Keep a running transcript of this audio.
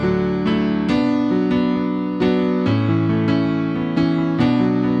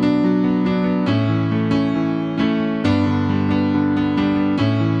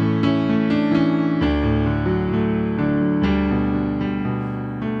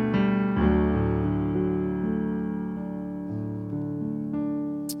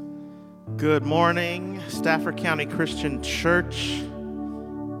Good morning, Stafford County Christian Church.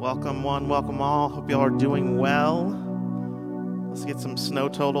 Welcome one, welcome all. Hope y'all are doing well. Let's get some snow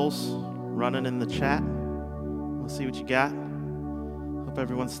totals running in the chat. Let's see what you got. Hope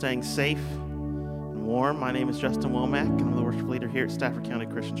everyone's staying safe and warm. My name is Justin Womack. I'm the worship leader here at Stafford County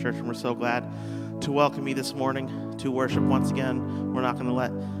Christian Church, and we're so glad to welcome you this morning to worship once again. We're not going to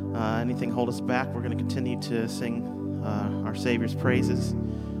let anything hold us back. We're going to continue to sing our Savior's praises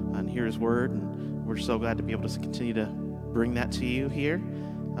and hear His word, and we're so glad to be able to continue to bring that to you here.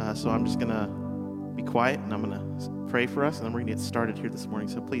 So I'm just going to be quiet, and I'm going to pray for us, and then we're going to get started here this morning.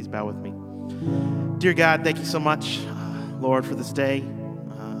 So please bow with me. Dear God, thank you so much, Lord, for this day.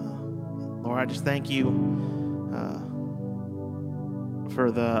 Lord, I just thank you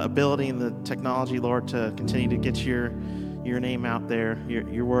for the ability and the technology, Lord, to continue to get your name out there,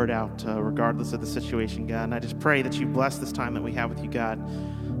 your word out, regardless of the situation, God. And I just pray that you bless this time that we have with you, God.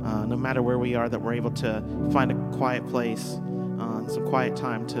 No matter where we are, that we're able to find a quiet place, some quiet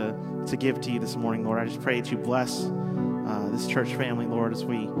time to give to you this morning, Lord. I just pray that you bless this church family, Lord, as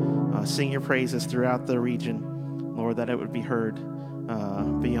we sing your praises throughout the region, Lord, that it would be heard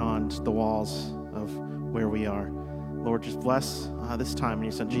beyond the walls of where we are. Lord, just bless this time. In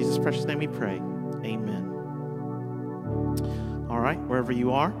your Son, Jesus' precious name we pray. Amen. All right, wherever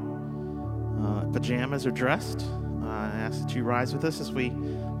you are, pajamas are dressed. I ask that you rise with us as we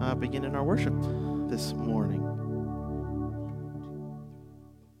begin in our worship this morning.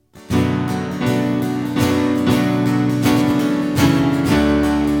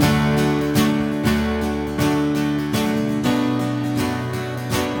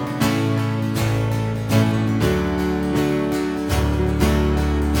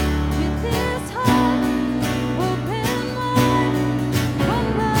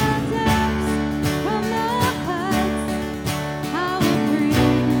 From the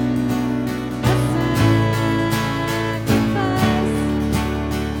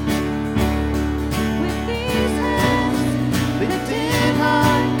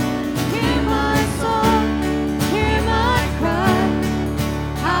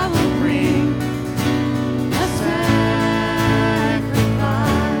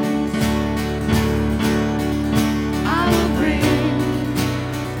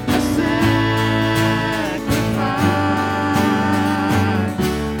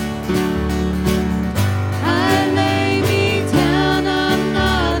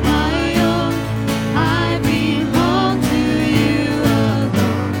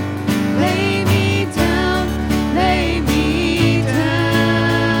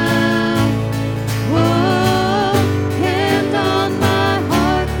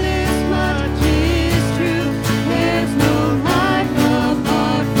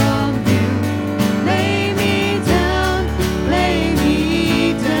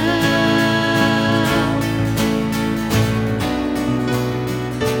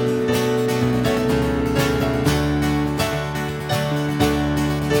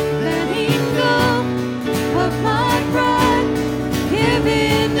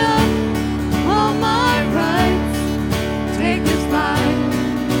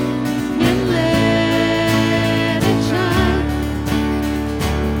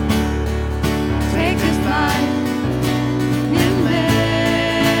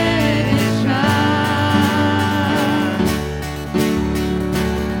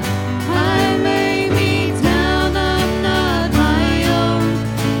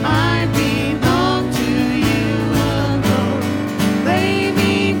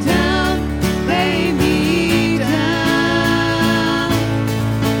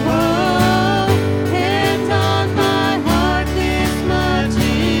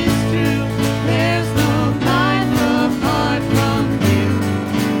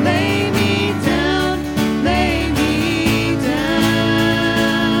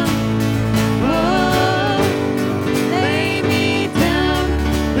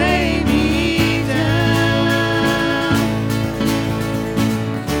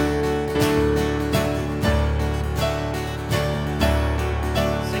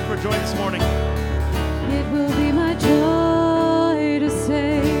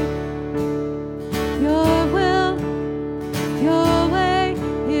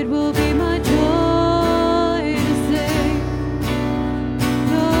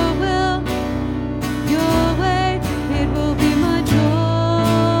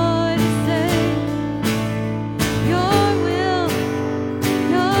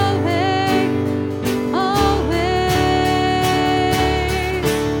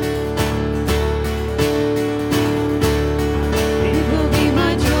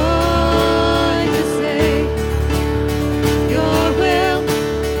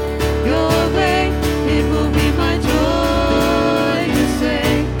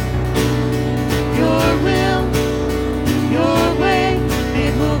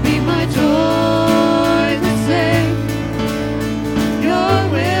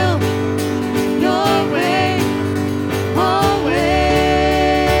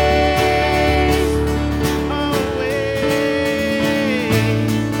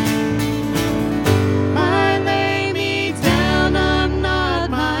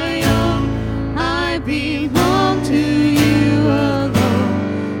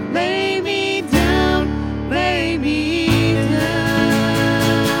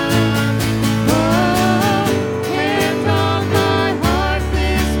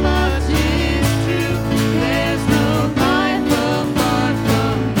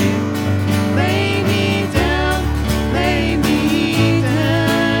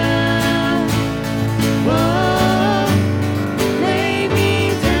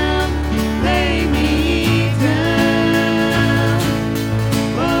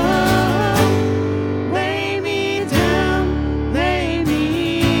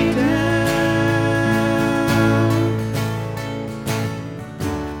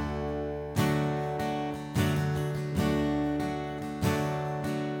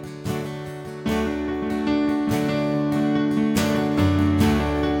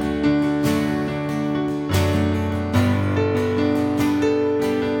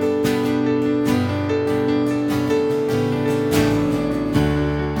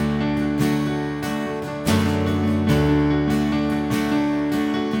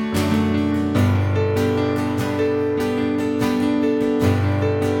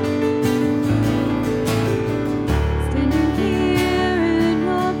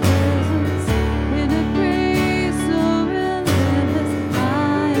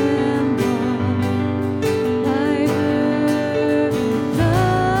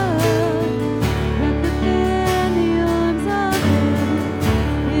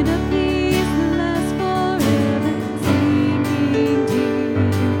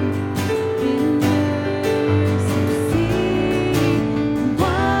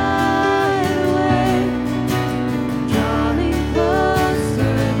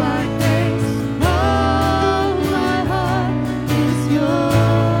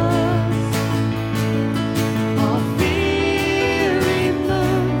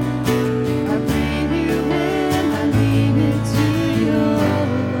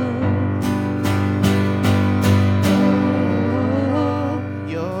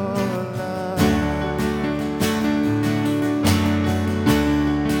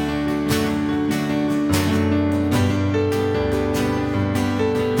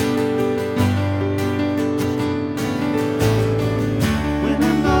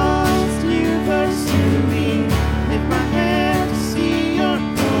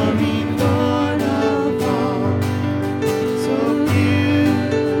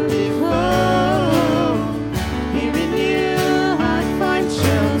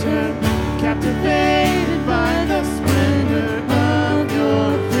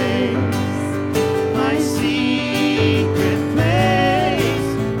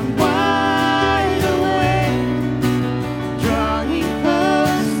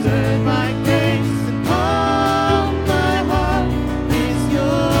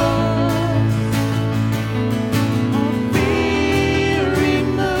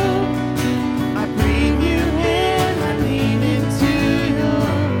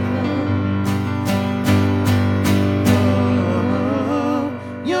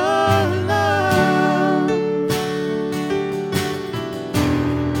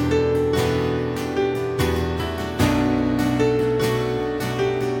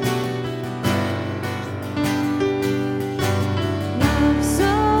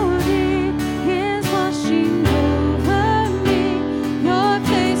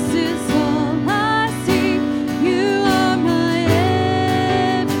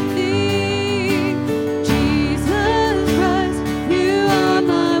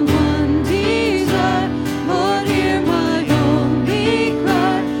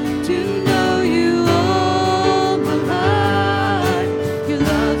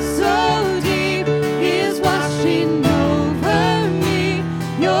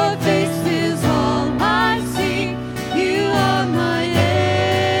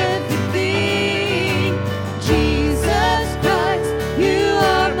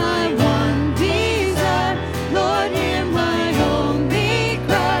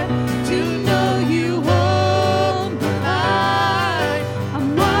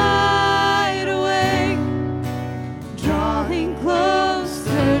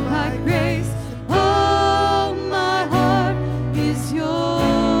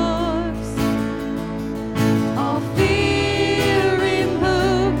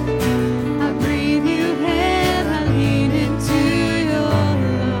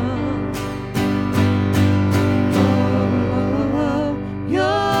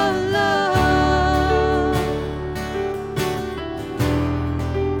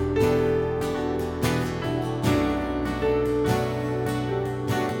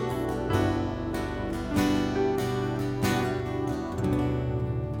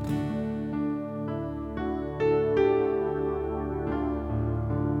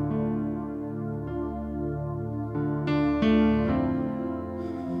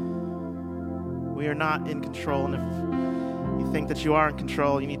we are not in control. And if you think that you are in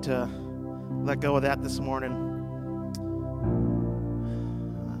control, you need to let go of that this morning.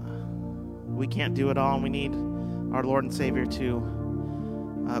 We can't do it all, and we need our Lord and Savior to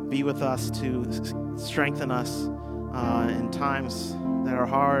be with us, to strengthen us in times that are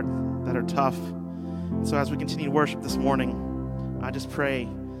hard, that are tough. And so as we continue to worship this morning, I just pray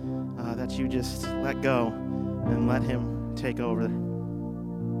that you just let go and let Him take over.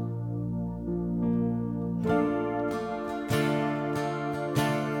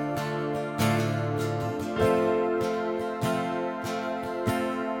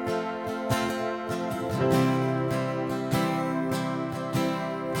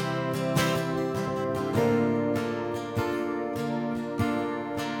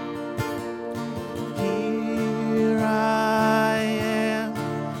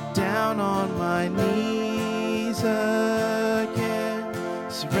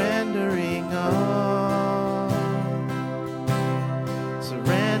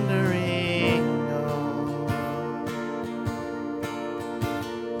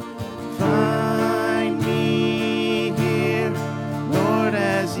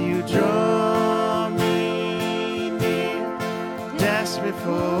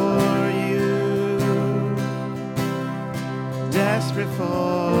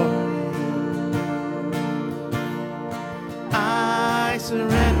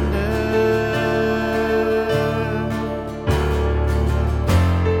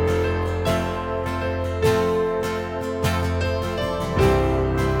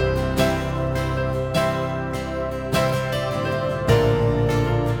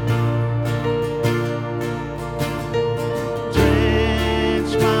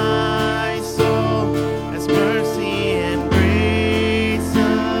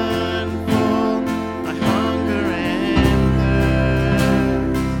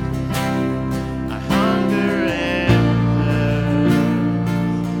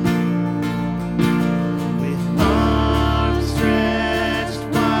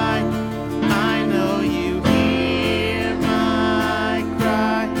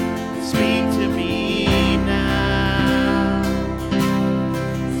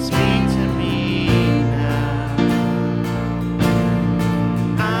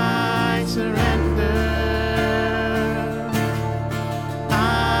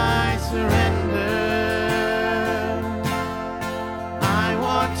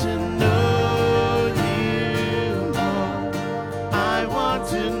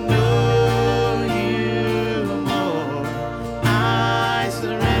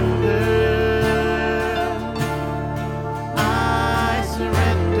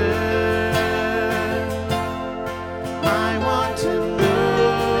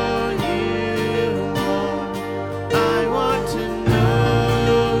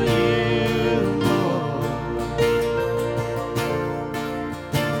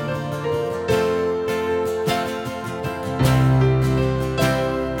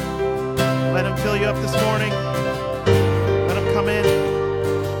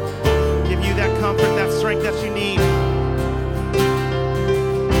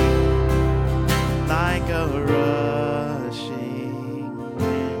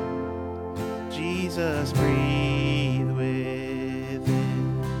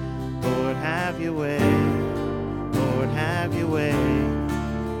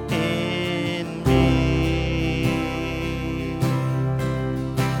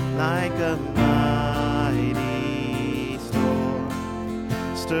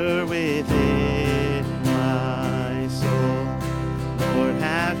 Stir with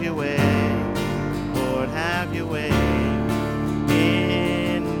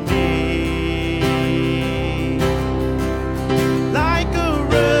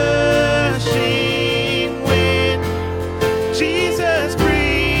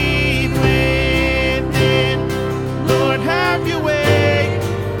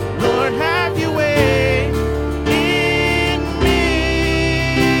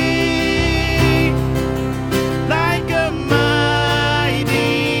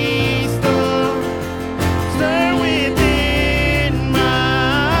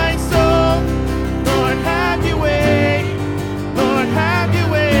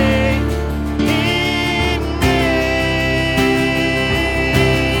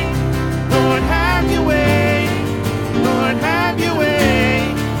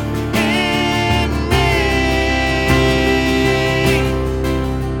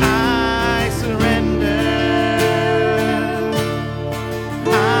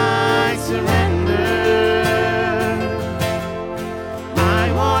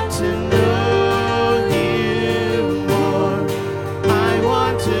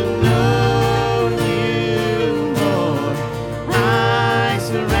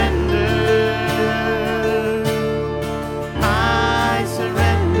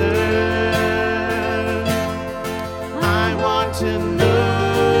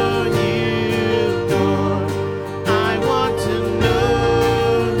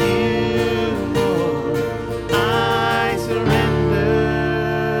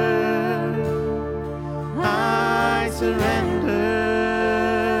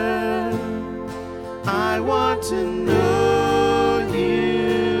want to know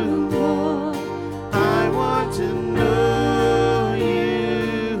you more. I want to know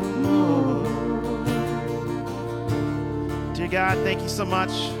you more. Dear God, thank you so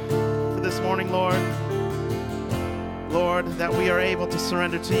much for this morning, Lord. Lord, that we are able to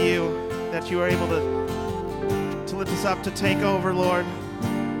surrender to you, that you are able to lift us up, to take over, Lord,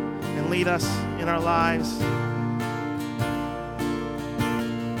 and lead us in our lives.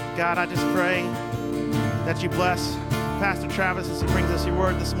 God, I just pray that you bless Pastor Travis as he brings us your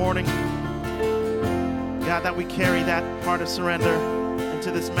word this morning. God, that we carry that heart of surrender into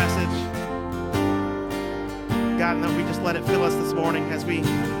this message. God, and that we just let it fill us this morning as we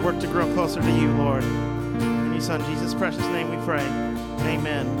work to grow closer to you, Lord. In your Son, Jesus' precious name we pray.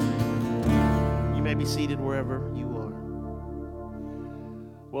 Amen. You may be seated wherever you are.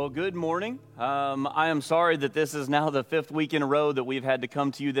 Well, good morning. I am sorry that this is now the 5th week in a row that we've had to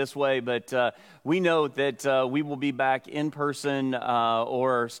come to you this way, but we know that we will be back in person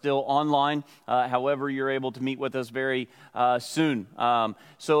or still online, however you're able to meet with us very soon.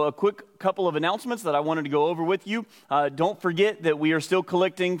 So a quick couple of announcements that I wanted to go over with you. Don't forget that we are still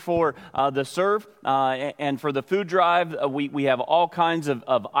collecting for the serve and for the food drive. We have all kinds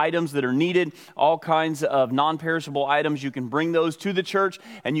of items that are needed, all kinds of non-perishable items. You can bring those to the church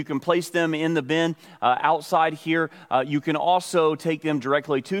and you can place them in the bin outside here. You can also take them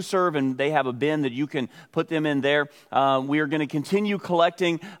directly to serve, and they have a bin that you can put them in there. We are going to continue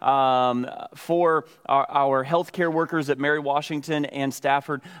collecting for our healthcare workers at Mary Washington and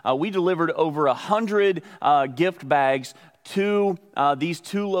Stafford. We delivered over 100 gift bags to these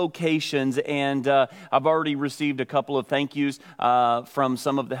two locations, and I've already received a couple of thank yous from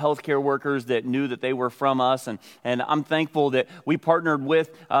some of the healthcare workers that knew that they were from us, and I'm thankful that we partnered with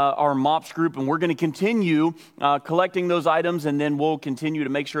our MOPS group, and we're going to continue collecting those items, and then we'll continue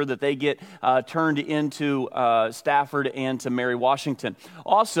to make sure that they get turned into Stafford and to Mary Washington.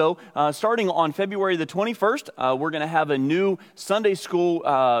 Also, starting on February the 21st, we're going to have a new Sunday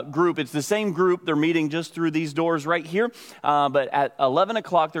school group. It's the same group. They're meeting just through these doors right here. But at 11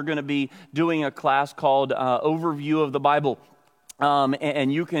 o'clock, they're going to be doing a class called Overview of the Bible.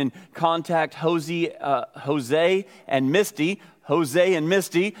 And you can contact Jose and Misty,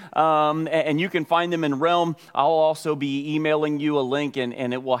 and you can find them in Realm. I'll also be emailing you a link,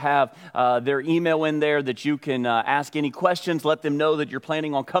 and it will have their email in there that you can ask any questions, let them know that you're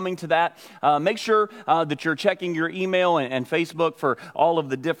planning on coming to that. Make sure that you're checking your email and Facebook for all of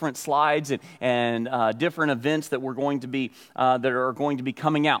the different slides and different events that we're going to be that are going to be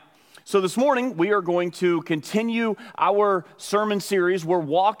coming out. So this morning, we are going to continue our sermon series. We're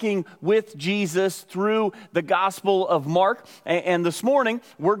walking with Jesus through the Gospel of Mark. And this morning,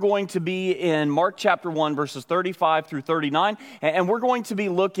 we're going to be in Mark chapter 1, verses 35 through 39. And we're going to be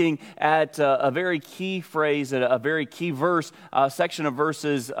looking at a very key phrase, a very key verse, section of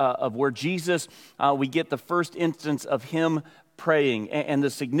verses of where Jesus, we get the first instance of him praying and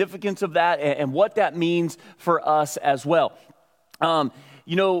the significance of that and what that means for us as well.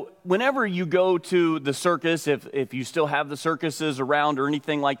 You know, whenever you go to the circus, if you still have the circuses around or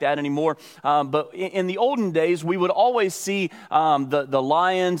anything like that anymore, but in the olden days, we would always see the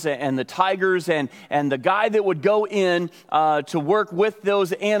lions and the tigers and the guy that would go in to work with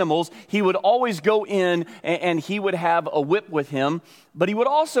those animals, he would always go in and he would have a whip with him, but he would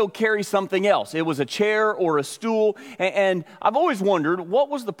also carry something else. It was a chair or a stool, and I've always wondered, what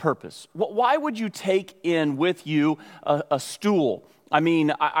was the purpose? Why would you take in with you a stool? I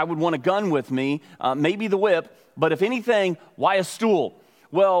mean, I would want a gun with me, maybe the whip, but if anything, why a stool?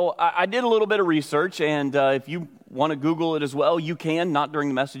 Well, I did a little bit of research, and if you want to Google it as well, you can. Not during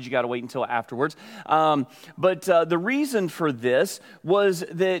the message, you got to wait until afterwards. But the reason for this was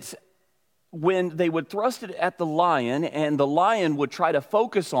that when they would thrust it at the lion and the lion would try to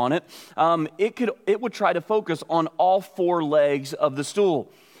focus on it, it would try to focus on all four legs of the stool.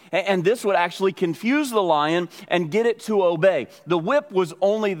 And this would actually confuse the lion and get it to obey. The whip was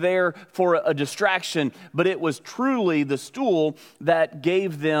only there for a distraction, but it was truly the stool that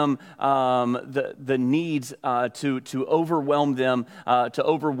gave them the needs to overwhelm them, to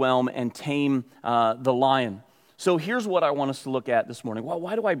overwhelm and tame the lion. So here's what I want us to look at this morning. Well,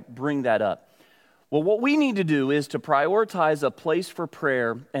 why do I bring that up? Well, what we need to do is to prioritize a place for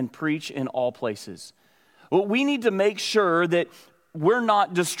prayer and preach in all places. Well, we need to make sure that we're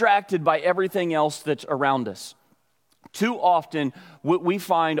not distracted by everything else that's around us. Too often, we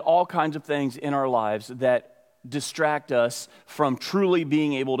find all kinds of things in our lives that distract us from truly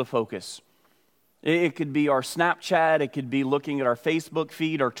being able to focus. It could be our Snapchat, it could be looking at our Facebook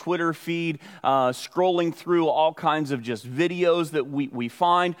feed, our Twitter feed, scrolling through all kinds of just videos that we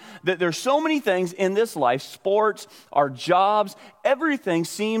find. That there's so many things in this life, sports, our jobs, everything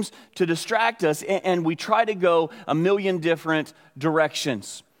seems to distract us, and we try to go a million different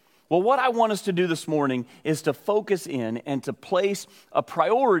directions. Well, what I want us to do this morning is to focus in and to place a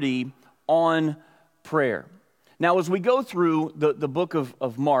priority on prayer. Now, as we go through the book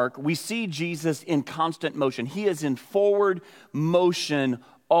of Mark, we see Jesus in constant motion. He is in forward motion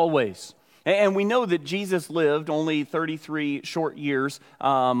always. And we know that Jesus lived only 33 short years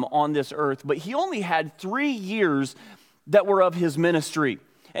on this earth, but he only had 3 years that were of his ministry.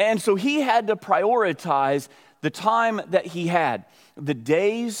 And so he had to prioritize the time that he had, the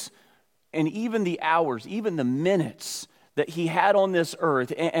days and even the hours, even the minutes that he had on this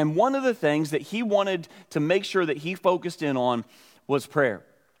earth. And one of the things that he wanted to make sure that he focused in on was prayer.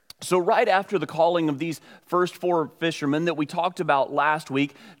 So right after the calling of these first 4 fishermen that we talked about last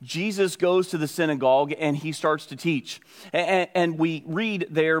week, Jesus goes to the synagogue and he starts to teach. And we read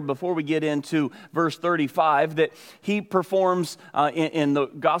there before we get into verse 35 that he performs in the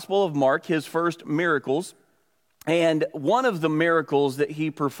Gospel of Mark his first miracles. And one of the miracles that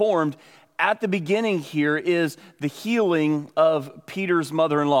he performed at the beginning here is the healing of Peter's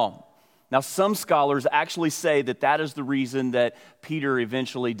mother-in-law. Now, some scholars actually say that that is the reason that Peter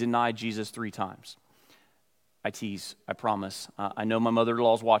eventually denied Jesus 3 times. I tease, I promise. I know my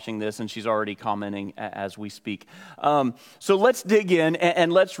mother-in-law is watching this, and she's already commenting as we speak. So let's dig in,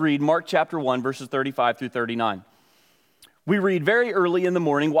 and let's read Mark chapter 1, verses 35 through 39. We read, very early in the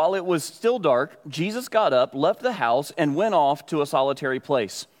morning, while it was still dark, Jesus got up, left the house, and went off to a solitary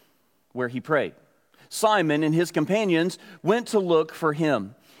place where he prayed. Simon and his companions went to look for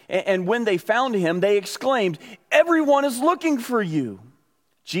him. And when they found him, they exclaimed, "Everyone is looking for you."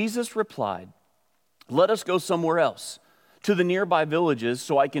 Jesus replied, "Let us go somewhere else, to the nearby villages,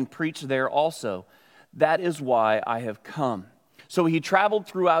 so I can preach there also. That is why I have come." So he traveled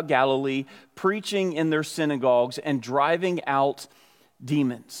throughout Galilee, preaching in their synagogues and driving out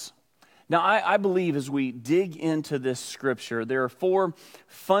demons. Now, I believe as we dig into this scripture, there are 4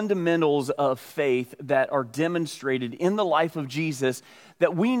 fundamentals of faith that are demonstrated in the life of Jesus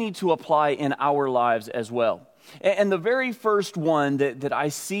that we need to apply in our lives as well. And the very first one that I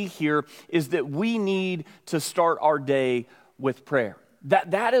see here is that we need to start our day with prayer.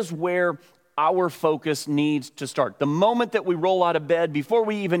 That is where our focus needs to start. The moment that we roll out of bed, before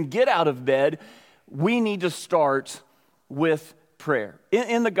we even get out of bed, we need to start with prayer.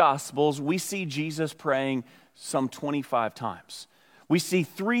 In the Gospels, we see Jesus praying some 25 times. We see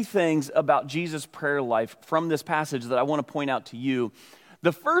 3 things about Jesus' prayer life from this passage that I want to point out to you.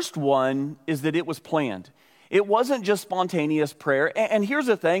 The first one is that it was planned. It wasn't just spontaneous prayer. And here's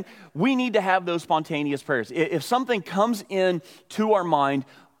the thing, we need to have those spontaneous prayers. If something comes in to our mind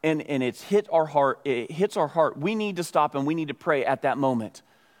and it hits our heart, we need to stop and we need to pray at that moment.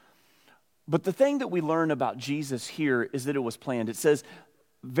 But the thing that we learn about Jesus here is that it was planned. It says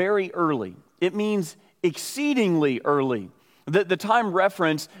very early. It means exceedingly early. The time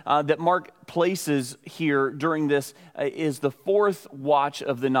reference that Mark places here during this is the 4th watch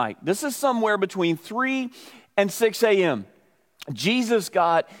of the night. This is somewhere between 3 and 6 a.m. Jesus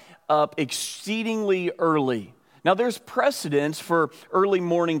got up exceedingly early. Now, there's precedence for early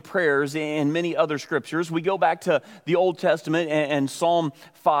morning prayers in many other scriptures. We go back to the Old Testament and Psalm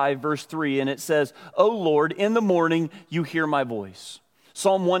 5, verse 3, and it says, "O Lord, in the morning you hear my voice."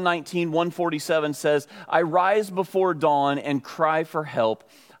 Psalm 119, 147 says, "I rise before dawn and cry for help.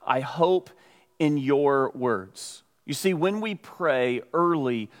 I hope in your words." You see, when we pray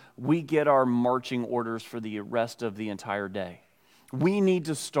early, we get our marching orders for the rest of the entire day. We need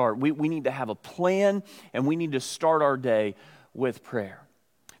to start. We need to have a plan, and we need to start our day with prayer.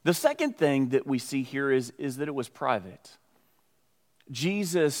 The second thing that we see here is that it was private.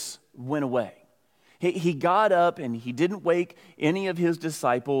 Jesus went away. He got up and he didn't wake any of his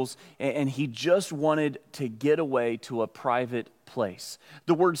disciples, and he just wanted to get away to a private place.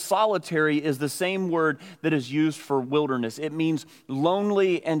 The word solitary is the same word that is used for wilderness. It means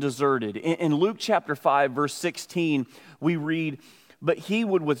lonely and deserted. In Luke chapter 5, verse 16, we read, "But he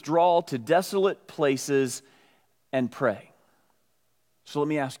would withdraw to desolate places and pray." So let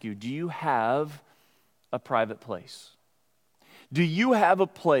me ask you, do you have a private place? Do you have a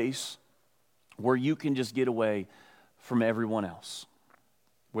place where you can just get away from everyone else?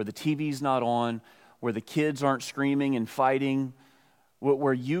 Where the TV's not on, where the kids aren't screaming and fighting,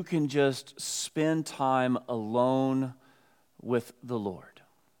 where you can just spend time alone with the Lord.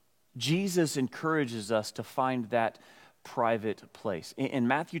 Jesus encourages us to find that private place. In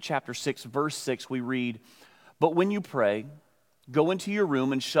Matthew chapter 6, verse 6, we read, "But when you pray, go into your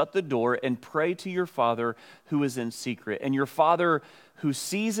room and shut the door and pray to your Father who is in secret. And your Father who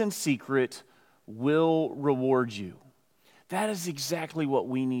sees in secret will reward you." That is exactly what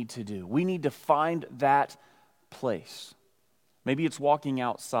we need to do. We need to find that place. Maybe it's walking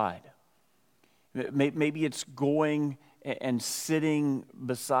outside. Maybe it's going and sitting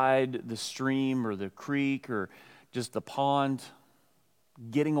beside the stream or the creek or just the pond,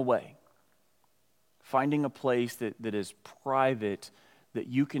 getting away. Finding a place that is private that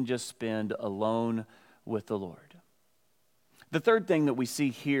you can just spend alone with the Lord. The third thing that we see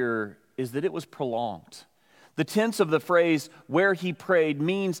here is that it was prolonged. The tense of the phrase "where he prayed"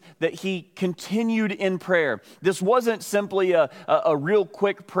 means that he continued in prayer. This wasn't simply a real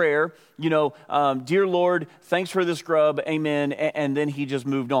quick prayer, "Dear Lord, thanks for this grub, amen," and then he just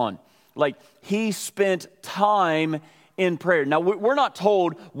moved on. Like, he spent time in prayer. Now, we're not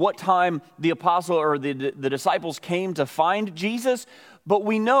told what time the apostle or the disciples came to find Jesus, but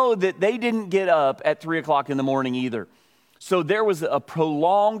we know that they didn't get up at 3 o'clock in the morning either. So there was a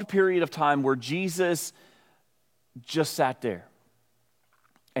prolonged period of time where Jesus just sat there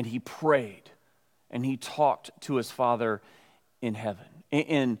and he prayed and he talked to his Father in heaven.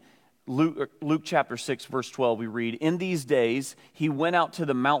 In Luke chapter 6, verse 12, we read, "In these days he went out to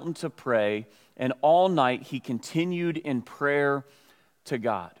the mountain to pray, and all night he continued in prayer to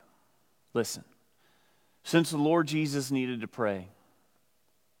God." Listen, since the Lord Jesus needed to pray,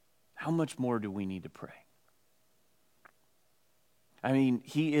 how much more do we need to pray? I mean,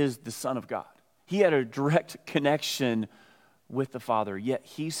 he is the Son of God. He had a direct connection with the Father, yet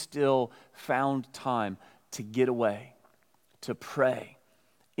he still found time to get away, to pray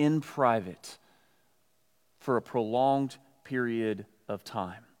in private for a prolonged period of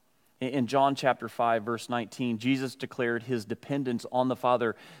time. In John chapter 5, verse 19, Jesus declared his dependence on the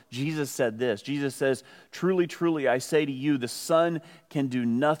Father. Jesus said this. Jesus says, "Truly, truly, I say to you, the Son can do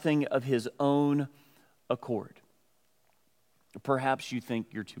nothing of his own accord." Perhaps you think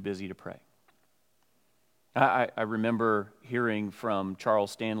you're too busy to pray. I remember hearing from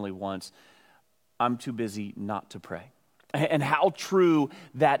Charles Stanley once, "I'm too busy not to pray." And how true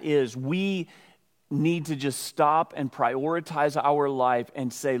that is. We need to just stop and prioritize our life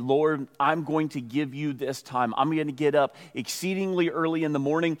and say, "Lord, I'm going to give you this time. I'm going to get up exceedingly early in the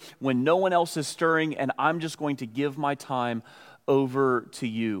morning when no one else is stirring, and I'm just going to give my time over to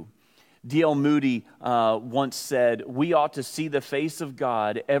you." D.L. Moody once said, "We ought to see the face of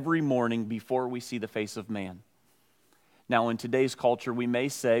God every morning before we see the face of man." Now, in today's culture, we may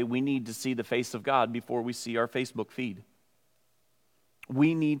say we need to see the face of God before we see our Facebook feed.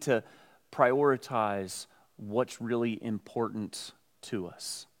 We need to prioritize what's really important to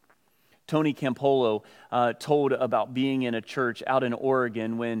us. Tony Campolo told about being in a church out in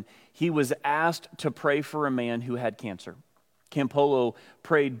Oregon when he was asked to pray for a man who had cancer. Campolo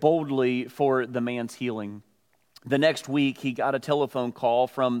prayed boldly for the man's healing. The next week, he got a telephone call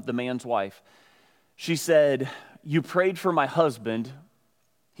from the man's wife. She said, "You prayed for my husband.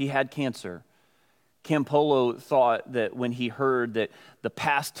 He had cancer." Campolo thought that when he heard that the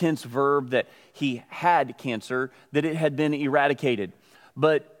past tense verb that he had cancer, that it had been eradicated.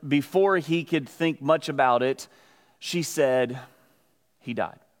 But before he could think much about it, she said, "He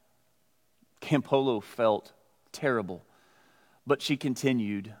died." Campolo felt terrible. But she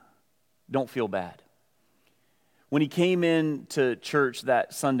continued, "Don't feel bad." When he came into church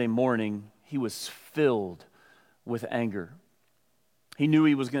that Sunday morning, he was filled with anger. He knew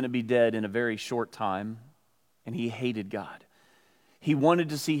he was going to be dead in a very short time, and he hated God. He wanted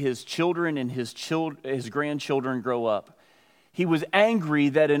to see his children and his grandchildren grow up. He was angry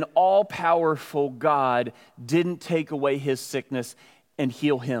that an all-powerful God didn't take away his sickness and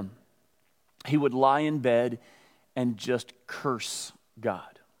heal him. He would lie in bed and just curse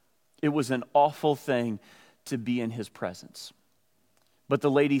God. It was an awful thing to be in his presence. But the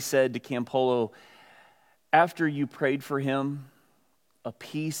lady said to Campolo, "After you prayed for him, a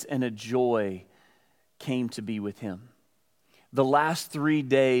peace and a joy came to be with him. The last 3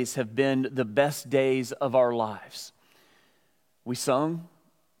 days have been the best days of our lives. We sung,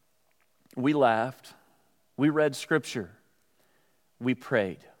 we laughed, we read scripture, we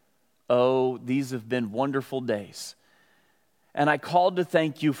prayed. Oh, these have been wonderful days. And I called to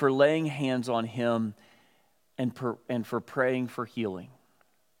thank you for laying hands on him and for praying for healing."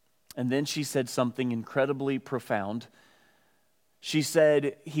 And then she said something incredibly profound. She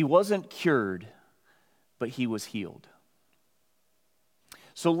said, "He wasn't cured, but he was healed."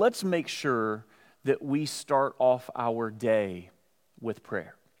 So let's make sure that we start off our day with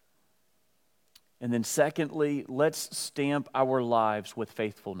prayer. And then secondly, let's stamp our lives with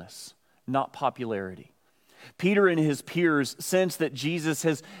faithfulness, not popularity. Peter and his peers sense that Jesus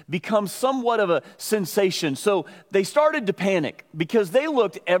has become somewhat of a sensation. So they started to panic because they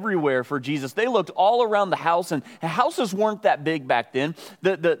looked everywhere for Jesus. They looked all around the house, and houses weren't that big back then.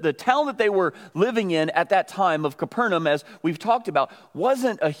 The town that they were living in at that time of Capernaum, as we've talked about,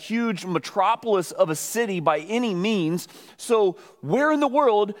 wasn't a huge metropolis of a city by any means. So where in the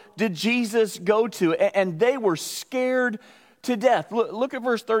world did Jesus go to? And they were scared to death. Look at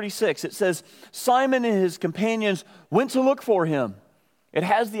verse 36. It says, Simon and his companions went to look for him. It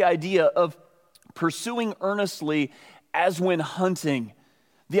has the idea of pursuing earnestly as when hunting.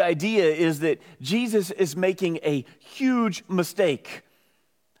 The idea is that Jesus is making a huge mistake.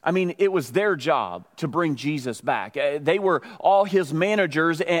 I mean, it was their job to bring Jesus back. They were all his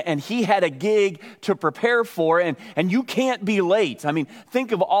managers, and he had a gig to prepare for, and you can't be late. I mean,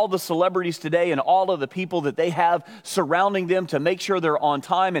 think of all the celebrities today and all of the people that they have surrounding them to make sure they're on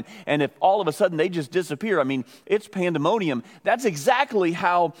time, and if all of a sudden they just disappear, I mean, it's pandemonium. That's exactly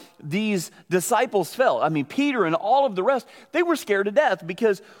how these disciples felt. I mean, Peter and all of the rest, they were scared to death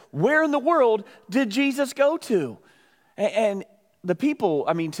because where in the world did Jesus go to? And the people,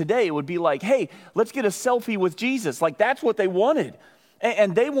 I mean, today it would be like, hey, let's get a selfie with Jesus. Like, that's what they wanted.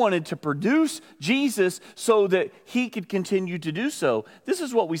 And they wanted to produce Jesus so that he could continue to do so. This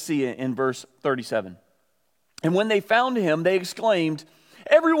is what we see in verse 37. And when they found him, they exclaimed,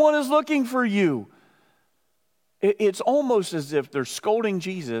 everyone is looking for you. It's almost as if they're scolding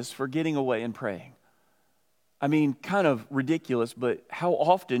Jesus for getting away and praying. I mean, kind of ridiculous, but how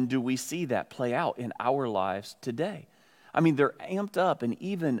often do we see that play out in our lives today? I mean, they're amped up and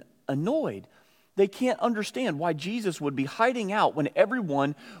even annoyed. They can't understand why Jesus would be hiding out when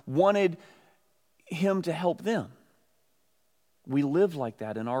everyone wanted him to help them. We live like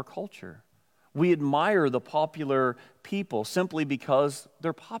that in our culture. We admire the popular people simply because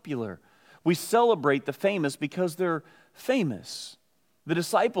they're popular. We celebrate the famous because they're famous. The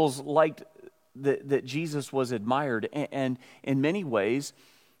disciples liked that Jesus was admired, and in many ways,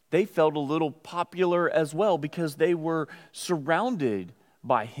 they felt a little popular as well because they were surrounded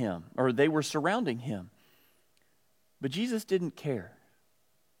by him, or they were surrounding him. But Jesus didn't care.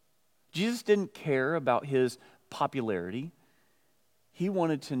 Jesus didn't care about his popularity. He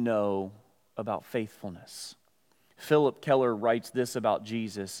wanted to know about faithfulness. Philip Keller writes this about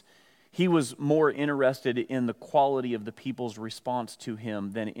Jesus. He was more interested in the quality of the people's response to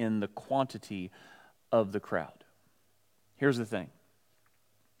him than in the quantity of the crowd. Here's the thing.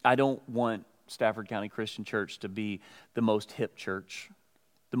 I don't want Stafford County Christian Church to be the most hip church,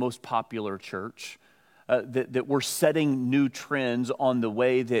 the most popular church, that we're setting new trends on the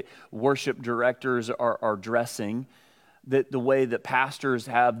way that worship directors are dressing, that the way that pastors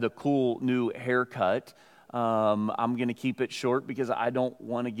have the cool new haircut. I'm going to keep it short because I don't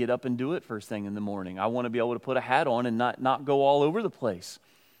want to get up and do it first thing in the morning. I want to be able to put a hat on and not go all over the place.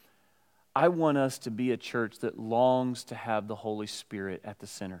 I want us to be a church that longs to have the Holy Spirit at the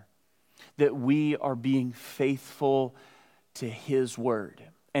center, that we are being faithful to his word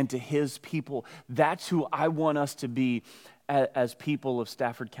and to his people. That's who I want us to be as people of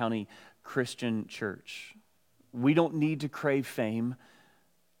Stafford County Christian Church. We don't need to crave fame.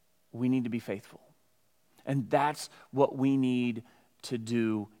 We need to be faithful. And that's what we need to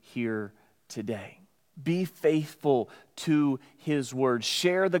do here today. Be faithful to his word.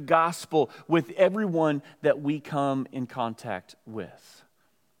 Share the gospel with everyone that we come in contact with.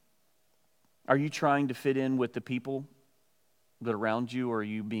 Are you trying to fit in with the people that are around you, or are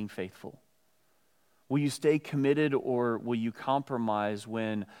you being faithful? Will you stay committed, or will you compromise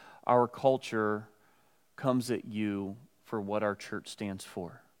when our culture comes at you for what our church stands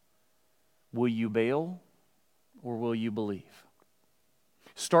for? Will you bail, or will you believe?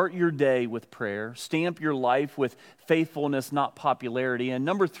 Start your day with prayer. Stamp your life with faithfulness, not popularity. And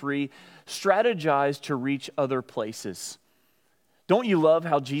number 3, strategize to reach other places. Don't you love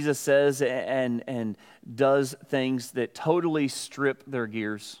how Jesus says and does things that totally strip their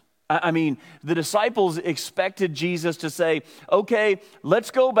gears? I mean, the disciples expected Jesus to say, okay,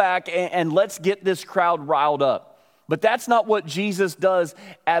 let's go back and let's get this crowd riled up. But that's not what Jesus does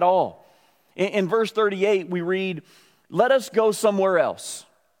at all. In verse 38, we read, let us go somewhere else.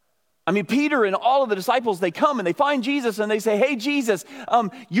 I mean, Peter and all of the disciples, they come and they find Jesus and they say, hey, Jesus,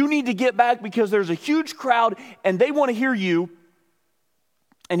 you need to get back because there's a huge crowd and they want to hear you.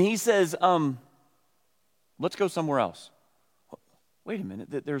 And he says, let's go somewhere else. Wait a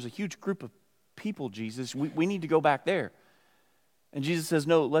minute, there's a huge group of people, Jesus. We need to go back there. And Jesus says,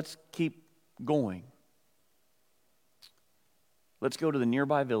 no, let's keep going. Let's go to the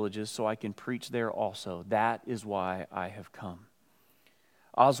nearby villages so I can preach there also. That is why I have come.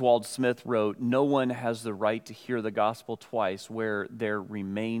 Oswald Smith wrote, "No one has the right to hear the gospel twice where there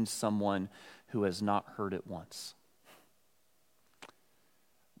remains someone who has not heard it once."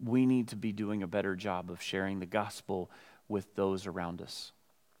 We need to be doing a better job of sharing the gospel with those around us.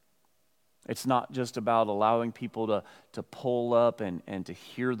 It's not just about allowing people to pull up and to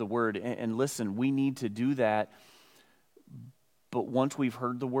hear the word. And listen, we need to do that. But once we've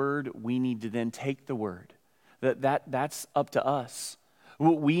heard the word, we need to then take the word. That's up to us.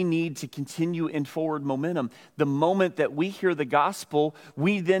 We need to continue in forward momentum. The moment that we hear the gospel,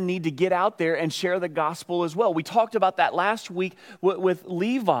 we then need to get out there and share the gospel as well. We talked about that last week with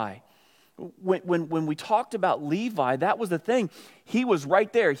Levi. When we talked about Levi, that was the thing. He was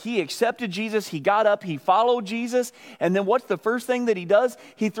right there. He accepted Jesus. He got up. He followed Jesus. And then what's the first thing that he does?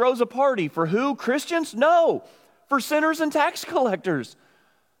 He throws a party. For who? Christians? No. For sinners and tax collectors.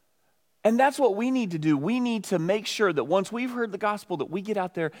 And that's what we need to do. We need to make sure that once we've heard the gospel, that we get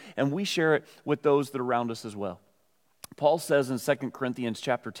out there and we share it with those that are around us as well. Paul says in 2 Corinthians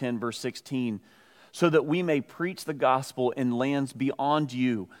chapter 10, verse 16, "So that we may preach the gospel in lands beyond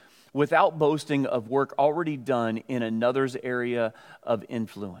you, without boasting of work already done in another's area of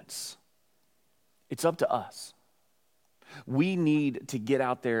influence." It's up to us. We need to get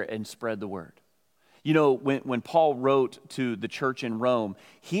out there and spread the word. You know, when Paul wrote to the church in Rome,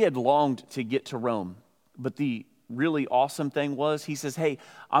 he had longed to get to Rome. But the really awesome thing was, he says, hey,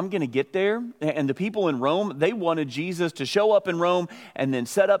 I'm going to get there. And the people in Rome, they wanted Jesus to show up in Rome and then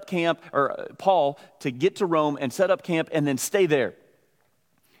set up camp, or Paul to get to Rome and set up camp and then stay there.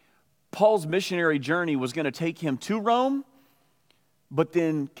 Paul's missionary journey was going to take him to Rome, but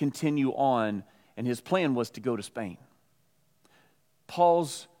then continue on. And his plan was to go to Spain.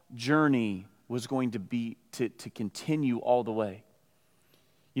 Paul's journey was going to be to continue all the way.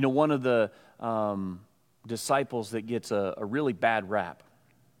 You know, one of the disciples that gets a really bad rap,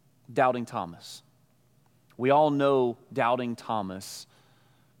 Doubting Thomas. We all know Doubting Thomas.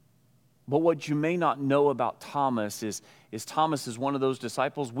 But what you may not know about Thomas is Thomas is one of those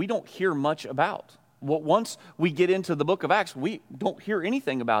disciples we don't hear much about. Once we get into the book of Acts, we don't hear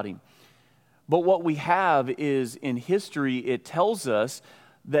anything about him. But what we have is in history, it tells us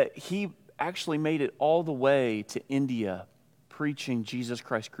that he actually made it all the way to India preaching Jesus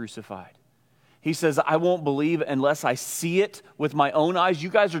Christ crucified. He says, I won't believe unless I see it with my own eyes. You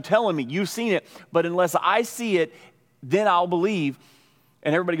guys are telling me you've seen it, but unless I see it, then I'll believe.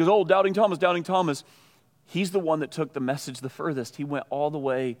 And everybody goes, oh, Doubting Thomas, Doubting Thomas. He's the one that took the message the furthest. He went all the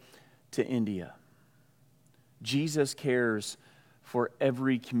way to India. Jesus cares for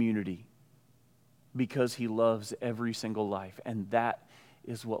every community because he loves every single life. And that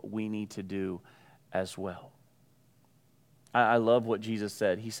is what we need to do as well. I love what Jesus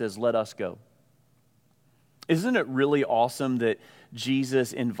said. He says, let us go. Isn't it really awesome that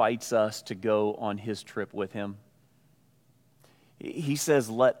Jesus invites us to go on his trip with him? He says,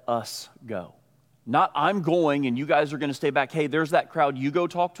 let us go. Not I'm going and you guys are going to stay back. Hey, there's that crowd. You go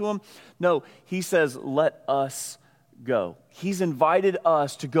talk to them. No, he says, let us go. He's invited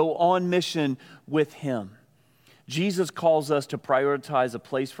us to go on mission with him. Jesus calls us to prioritize a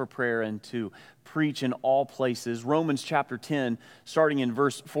place for prayer and to preach in all places. Romans chapter 10, starting in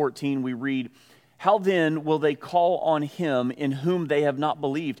verse 14, we read, how then will they call on him in whom they have not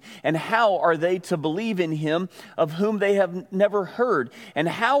believed? And how are they to believe in him of whom they have never heard? And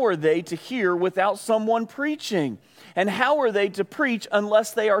how are they to hear without someone preaching? And how are they to preach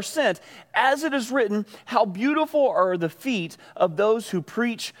unless they are sent? As it is written, how beautiful are the feet of those who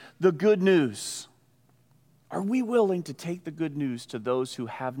preach the good news. Are we willing to take the good news to those who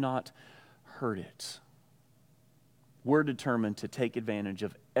have not heard it? We're determined to take advantage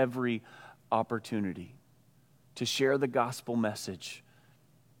of every opportunity to share the gospel message,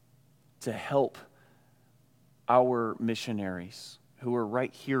 to help our missionaries who are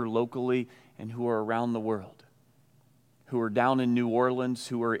right here locally and who are around the world, who are down in New Orleans,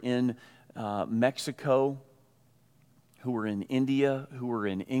 who are in Mexico, who are in India, who are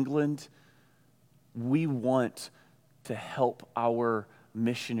in England. We want to help our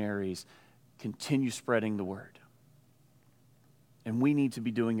missionaries continue spreading the word. And we need to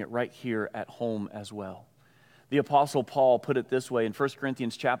be doing it right here at home as well. The Apostle Paul put it this way in 1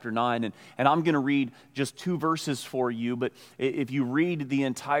 Corinthians chapter 9, and I'm going to read just 2 verses for you, but if you read the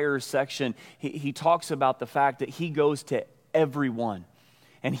entire section, he talks about the fact that he goes to everyone,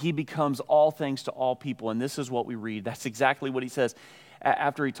 and he becomes all things to all people. And this is what we read. That's exactly what he says.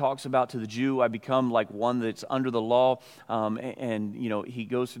 after he talks about to the Jew, I become like one that's under the law. He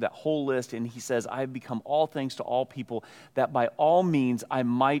goes through that whole list and he says, I have become all things to all people, that by all means I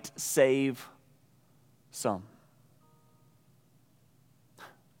might save some.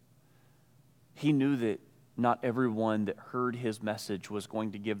 He knew that not everyone that heard his message was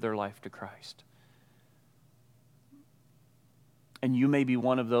going to give their life to Christ. And you may be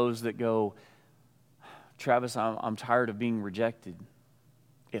one of those that go, Travis, I'm tired of being rejected.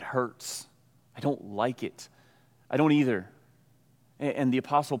 It hurts. I don't like it. I don't either. And the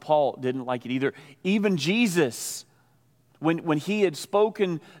Apostle Paul didn't like it either. Even Jesus, when he had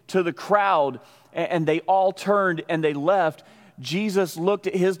spoken to the crowd and they all turned and they left, Jesus looked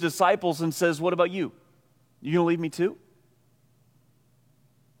at his disciples and says, what about you? You going to leave me too?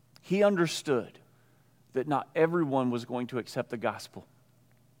 He understood that not everyone was going to accept the gospel.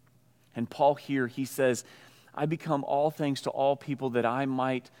 And Paul here, he says, I become all things to all people that I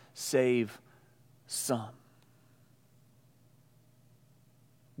might save some.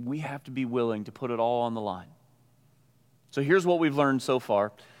 We have to be willing to put it all on the line. So here's what we've learned so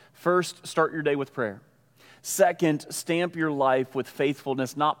far. First, start your day with prayer. Second, stamp your life with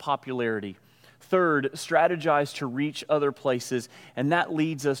faithfulness, not popularity. Third, strategize to reach other places. And that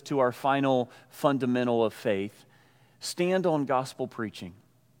leads us to our final fundamental of faith. Stand on gospel preaching.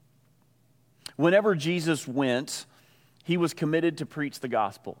 Whenever Jesus went, he was committed to preach the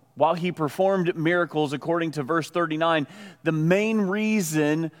gospel. While he performed miracles, according to verse 39, the main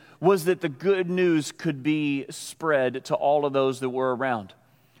reason was that the good news could be spread to all of those that were around.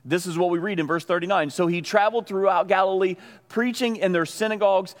 This is what we read in verse 39. So he traveled throughout Galilee, preaching in their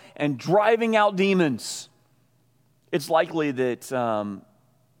synagogues and driving out demons. It's likely that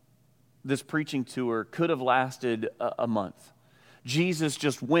this preaching tour could have lasted a month. Jesus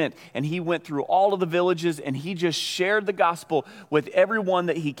just went, and he went through all of the villages, and he just shared the gospel with everyone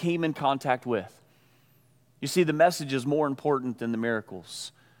that he came in contact with. You see, the message is more important than the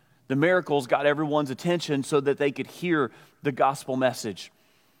miracles. The miracles got everyone's attention so that they could hear the gospel message.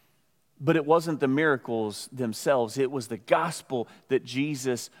 But it wasn't the miracles themselves. It was the gospel that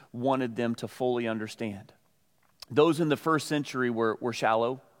Jesus wanted them to fully understand. Those in the first century were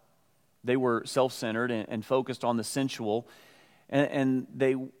shallow. They were self-centered and focused on the sensual. And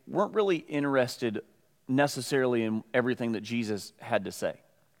they weren't really interested necessarily in everything that Jesus had to say.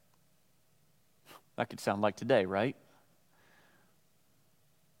 That could sound like today, right?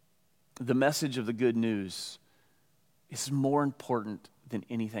 The message of the good news is more important than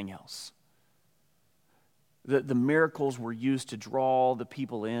anything else. The miracles were used to draw the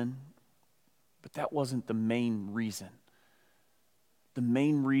people in, but that wasn't the main reason. The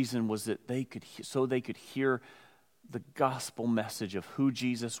main reason was that they could hear the gospel message of who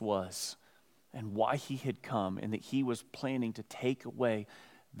Jesus was and why he had come and that he was planning to take away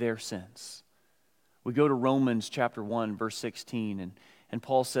their sins. We go to Romans chapter 1, verse 16, and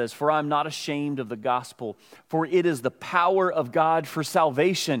Paul says, "For I am not ashamed of the gospel, for it is the power of God for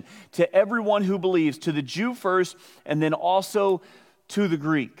salvation to everyone who believes, to the Jew first, and then also to the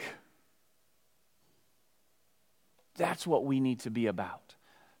Greek." That's what we need to be about,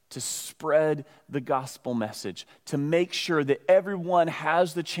 to spread the gospel message, to make sure that everyone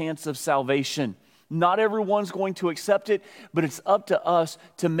has the chance of salvation. Not everyone's going to accept it, but it's up to us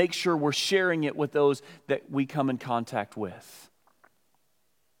to make sure we're sharing it with those that we come in contact with.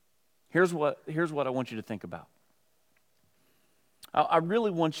 Here's what I want you to think about. I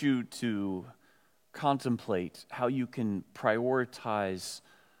really want you to contemplate how you can prioritize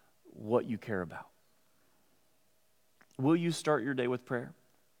what you care about. Will you start your day with prayer?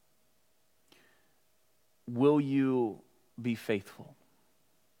 Will you be faithful?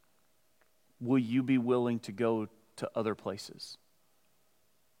 Will you be willing to go to other places?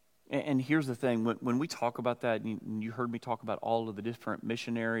 And here's the thing, when we talk about that, and you heard me talk about all of the different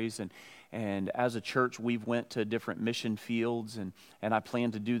missionaries, and as a church, we've went to different mission fields, and I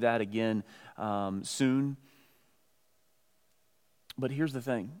plan to do that again soon. But here's the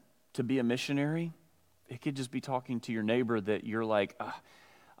thing, to be a missionary, it could just be talking to your neighbor that you're like,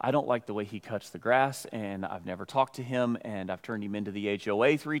 I don't like the way he cuts the grass, and I've never talked to him, and I've turned him into the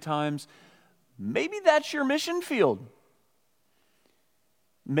HOA 3 times. Maybe that's your mission field.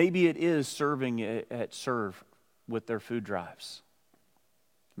 Maybe it is serving at Serve with their food drives.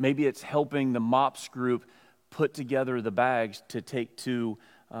 Maybe it's helping the MOPS group put together the bags to take to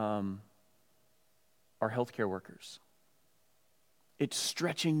our healthcare workers. It's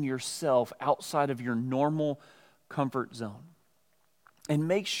stretching yourself outside of your normal comfort zone. And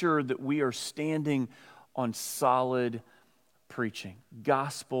make sure that we are standing on solid preaching,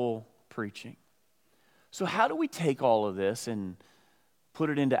 gospel preaching. So how do we take all of this and put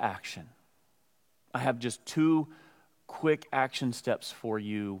it into action. I have just 2 quick action steps for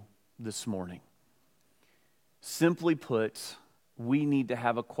you this morning. Simply put, we need to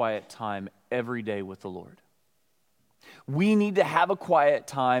have a quiet time every day with the Lord. We need to have a quiet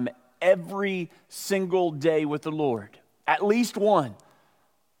time every single day with the Lord, at least one.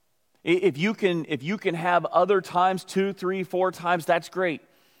 If you can have other times, 2, 3, 4 times, that's great.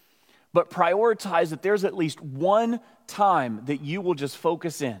 But prioritize that there's at least one time that you will just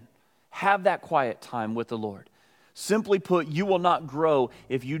focus in. Have that quiet time with the Lord. Simply put, you will not grow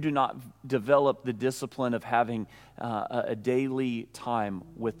if you do not develop the discipline of having a daily time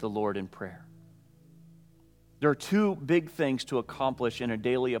with the Lord in prayer. There are 2 big things to accomplish in a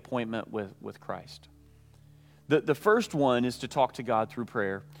daily appointment with Christ. The first one is to talk to God through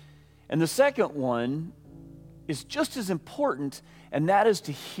prayer. And the second one is just as important, and that is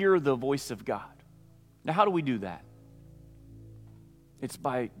to hear the voice of God. Now, how do we do that? It's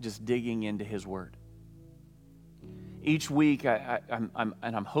by just digging into His Word. Each week,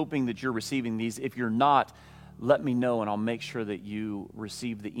 I'm hoping that you're receiving these. If you're not, let me know, and I'll make sure that you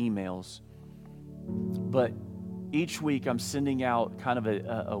receive the emails. But each week, I'm sending out kind of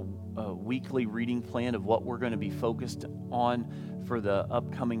a weekly reading plan of what we're going to be focused on for the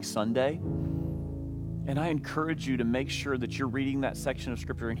upcoming Sunday. And I encourage you to make sure that you're reading that section of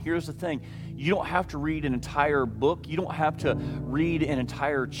Scripture. And here's the thing. You don't have to read an entire book. You don't have to read an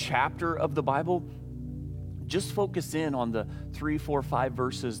entire chapter of the Bible. Just focus in on the 3, 4, 5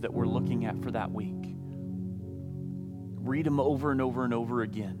 verses that we're looking at for that week. Read them over and over and over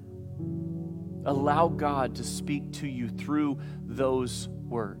again. Allow God to speak to you through those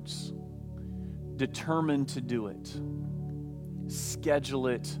words. Determine to do it. Schedule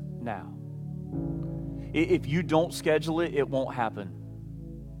it now. If you don't schedule it, it won't happen.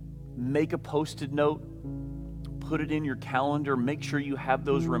 Make a post-it note. Put it in your calendar. Make sure you have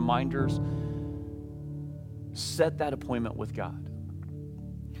those reminders. Set that appointment with God.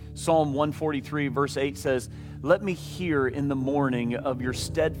 Psalm 143 verse 8 says, "Let me hear in the morning of your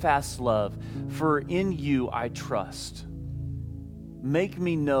steadfast love, for in you I trust. Make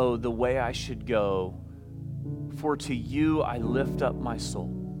me know the way I should go, for to you I lift up my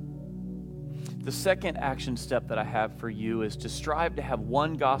soul." The second action step that I have for you is to strive to have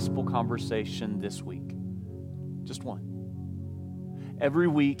one gospel conversation this week. Just one. Every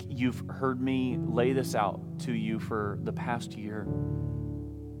week you've heard me lay this out to you for the past year,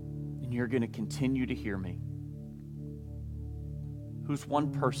 and you're going to continue to hear me. Who's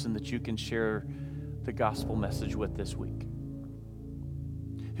one person that you can share the gospel message with this week?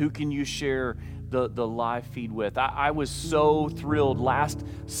 Who can you share the live feed with? I was so thrilled. Last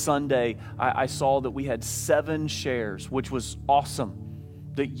Sunday, I saw that we had 7 shares, which was awesome.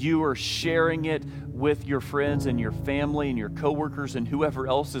 That you are sharing it with your friends and your family and your coworkers and whoever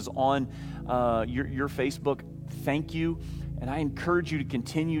else is on your Facebook. Thank you. And I encourage you to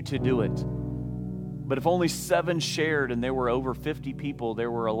continue to do it. But if only 7 shared and there were over 50 people, there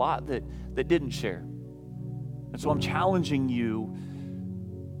were a lot that didn't share. And so I'm challenging you.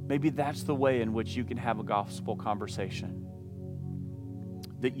 Maybe that's the way in which you can have a gospel conversation.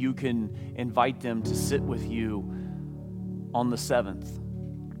 That you can invite them to sit with you on the 7th,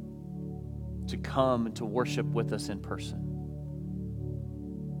 to come and to worship with us in person.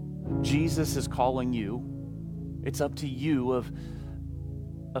 Jesus is calling you. It's up to you of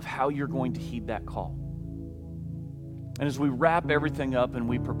how you're going to heed that call. And as we wrap everything up and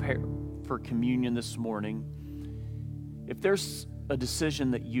we prepare for communion this morning, if there's a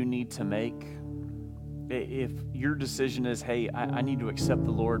decision that you need to make, if your decision is, hey, I need to accept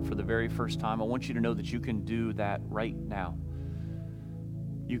the Lord for the very first time, I want you to know that you can do that right now.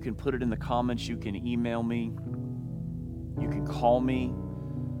 You can put it in the comments. You can email me. You can call me,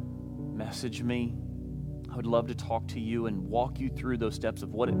 message me. I would love to talk to you and walk you through those steps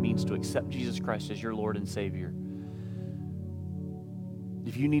of what it means to accept Jesus Christ as your Lord and Savior.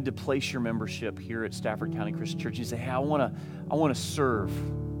 If you need to place your membership here at Stafford County Christian Church, you say, hey, I want to serve.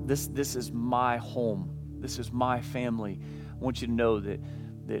 This is my home. This is my family. I want you to know that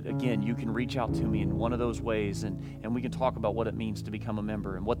again, you can reach out to me in one of those ways, and we can talk about what it means to become a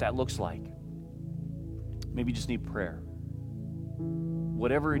member and what that looks like. Maybe you just need prayer.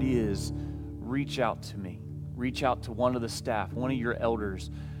 Whatever it is, reach out to me. Reach out to one of the staff, one of your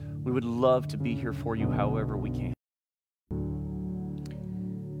elders. We would love to be here for you however we can.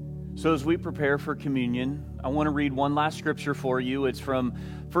 So as we prepare for communion, I want to read one last scripture for you. It's from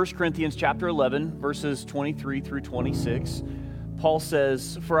 1 Corinthians chapter 11, verses 23 through 26. Paul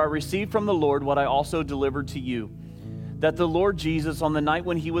says, "For I received from the Lord what I also delivered to you, that the Lord Jesus, on the night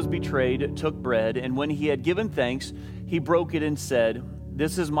when he was betrayed, took bread, and when he had given thanks, he broke it and said,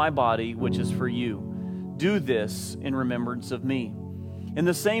 "This is my body, which is for you. Do this in remembrance of me." In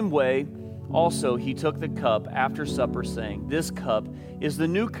the same way, also he took the cup after supper, saying, "This cup is the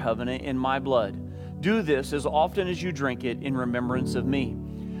new covenant in my blood. Do this as often as you drink it in remembrance of me.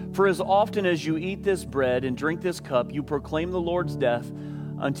 For as often as you eat this bread and drink this cup, you proclaim the Lord's death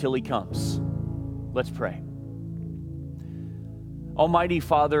until he comes." Let's pray. Almighty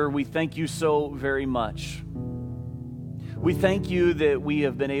Father, we thank you so very much. We thank you that we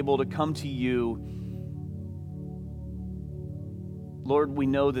have been able to come to you. Lord, we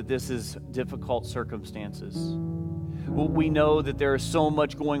know that this is difficult circumstances. We know that there is so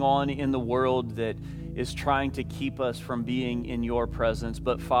much going on in the world that is trying to keep us from being in your presence.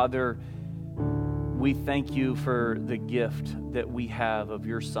 But Father, we thank you for the gift that we have of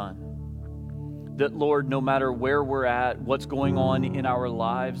your Son. That, Lord, no matter where we're at, what's going on in our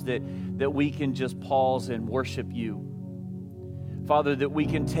lives, that we can just pause and worship you. Father, that we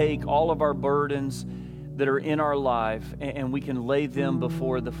can take all of our burdens that are in our life and we can lay them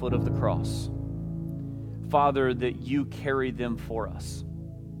before the foot of the cross. Father, that you carry them for us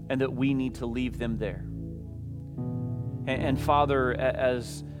and that we need to leave them there. And Father,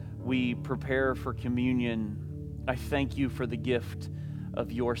 as we prepare for communion, I thank you for the gift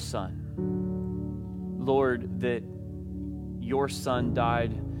of your Son. Lord, that your Son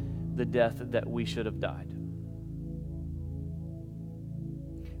died the death that we should have died.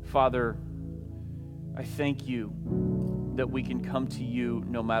 Father, I thank you that we can come to you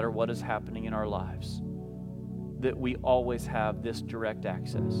no matter what is happening in our lives, that we always have this direct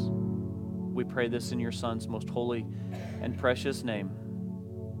access. We pray this in your Son's most holy and precious name.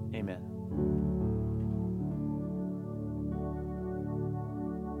 Amen.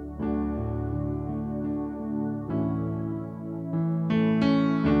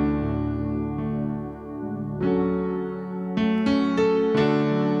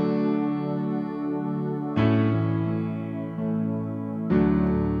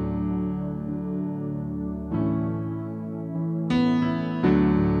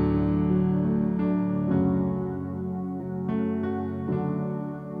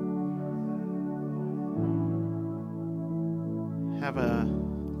 Have a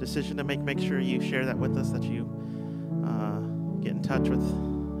decision to make sure you share that with us, that you get in touch with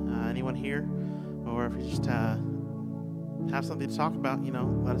anyone here, or if you just have something to talk about,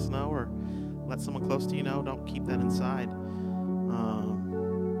 let us know, or let someone close to you know. Don't keep that inside.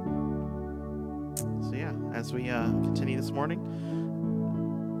 So yeah, as we continue this morning,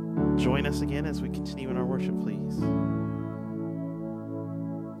 join us again as we continue in our worship, please.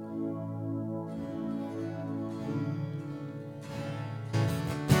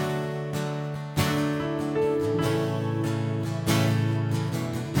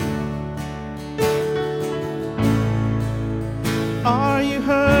 Are you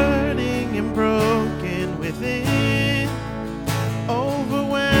hurting and broken within?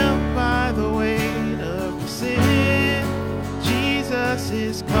 Overwhelmed by the weight of your sin? Jesus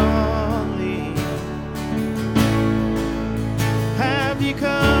is calling. Have you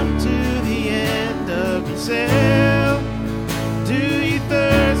come to the end of yourself? Do you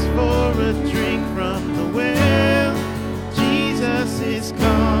thirst for a drink from the well? Jesus is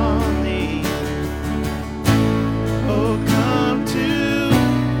calling. Oh, come to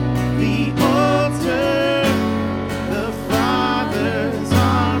the altar. The Father's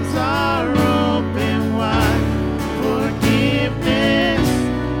arms are open wide. Forgiveness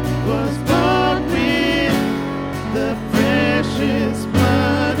was bought with the precious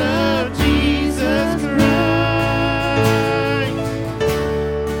blood of Jesus Christ.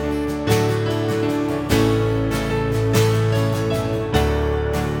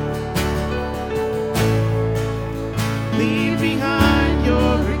 Leave behind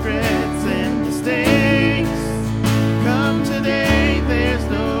your regrets and mistakes. Come today, there's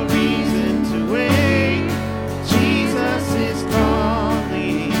no reason to wait. Jesus is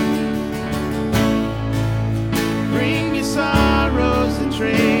calling. Bring your sorrows and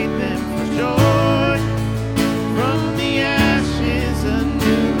trade them for joy. From the ashes, a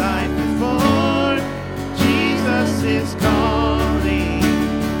new life is born. Jesus is calling.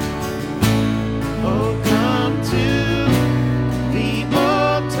 Oh, come to the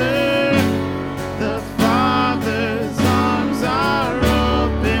altar. The Father's arms are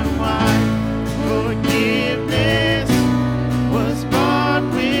open wide. Forgiveness was bought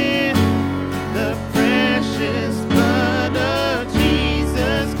with the precious blood of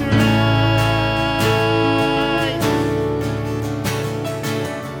Jesus Christ.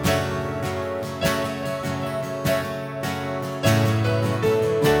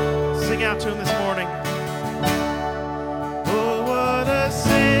 Sing out to him this morning. Oh, what a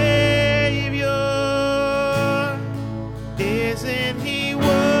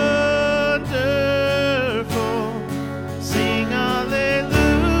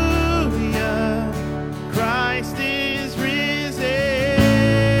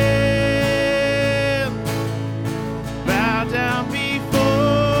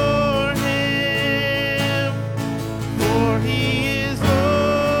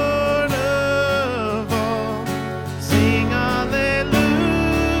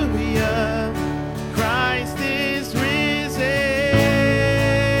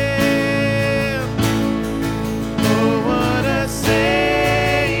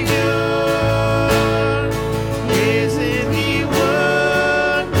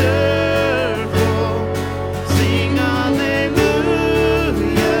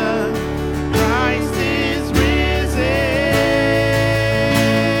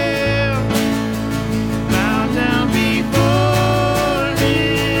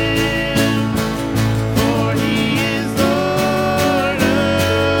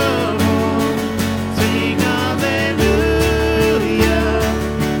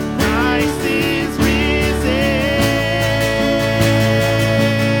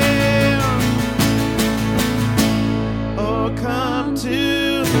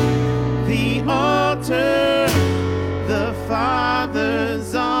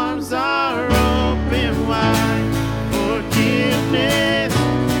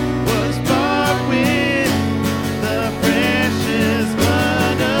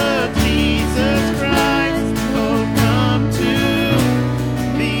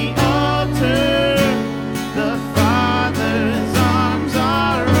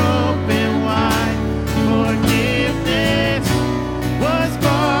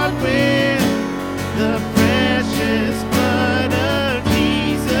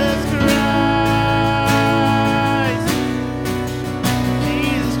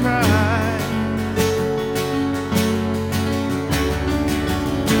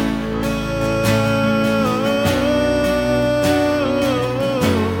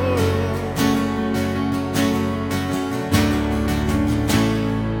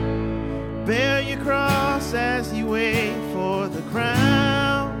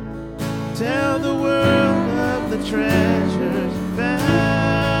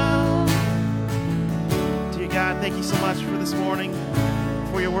you so much for this morning,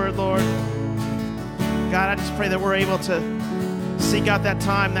 for your word, Lord. God, I just pray that we're able to seek out that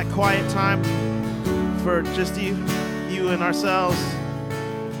time, that quiet time for just you and ourselves.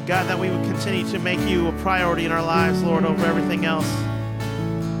 God, that we would continue to make you a priority in our lives, Lord, over everything else.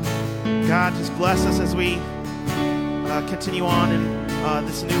 God, just bless us as we continue on in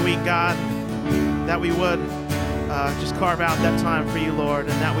this new week, God, that we would just carve out that time for you, Lord,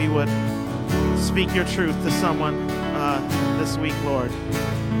 and that we would speak your truth to someone this week, Lord.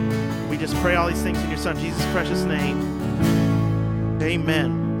 We just pray all these things in your Son, Jesus' precious name.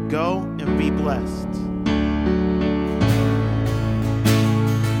 Amen. Go and be blessed.